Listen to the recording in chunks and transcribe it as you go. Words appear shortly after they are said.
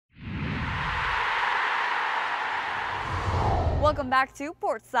Welcome back to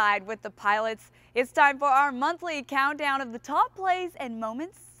Portside with the Pilots. It's time for our monthly countdown of the top plays and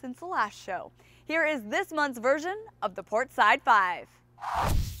moments since the last show. Here is this month's version of the Portside 5.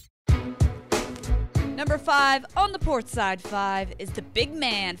 Number 5 on the Portside 5 is the big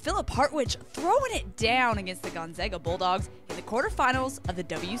man, Philip Hartwich, throwing it down against the Gonzaga Bulldogs in the quarterfinals of the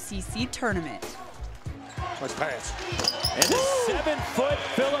WCC tournament. Nice pass. And the 7-foot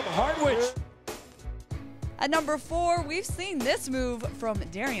Philip Hartwich. At number 4, we've seen this move from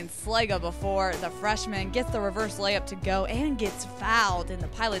Darian Slega before. The freshman gets the reverse layup to go and gets fouled in the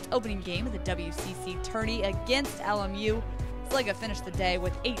Pilots' opening game of the WCC tourney against LMU. Slega finished the day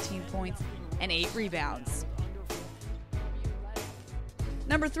with 18 points and 8 rebounds.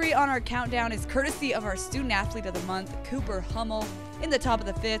 Number 3 on our countdown is courtesy of our Student Athlete of the Month, Cooper Hummel. In the top of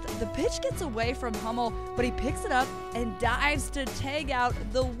the 5th, the pitch gets away from Hummel, but he picks it up and dives to tag out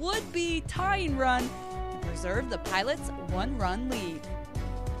the would-be tying run to preserve the Pilots' 1-run lead.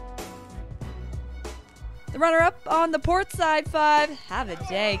 The runner-up on the Portside 5, have a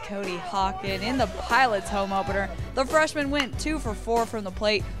day, Cody Hawken. In the Pilots' home opener, the freshman went 2 for 4 from the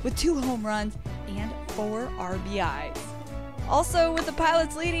plate with 2 home runs and 4 RBIs. Also, with the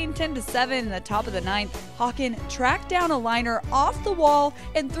Pilots leading 10-7 in the top of the 9th, Hawken tracked down a liner off the wall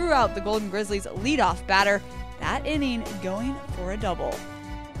and threw out the Golden Grizzlies' leadoff batter, that inning going for a double.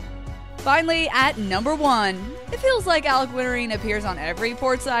 Finally, at number 1, it feels like Alec Wintering appears on every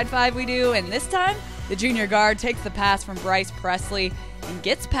Portside 5 we do, and this time, the junior guard takes the pass from Bryce Presley and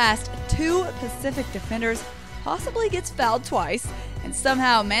gets past 2 Pacific defenders, possibly gets fouled twice, and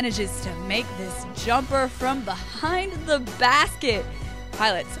somehow manages to make this jumper from behind the basket.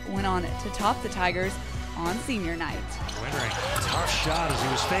 Pilots went on to top the Tigers on senior night. Wintering, tough shot as he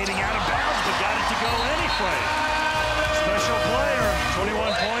was fading out of bounds, but got it to go anyway. Special player,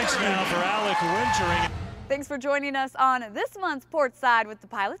 21 points now for Alec Wintering. Thanks for joining us on this month's Portside with the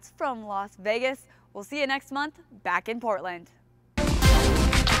Pilots from Las Vegas. We'll see you next month back in Portland.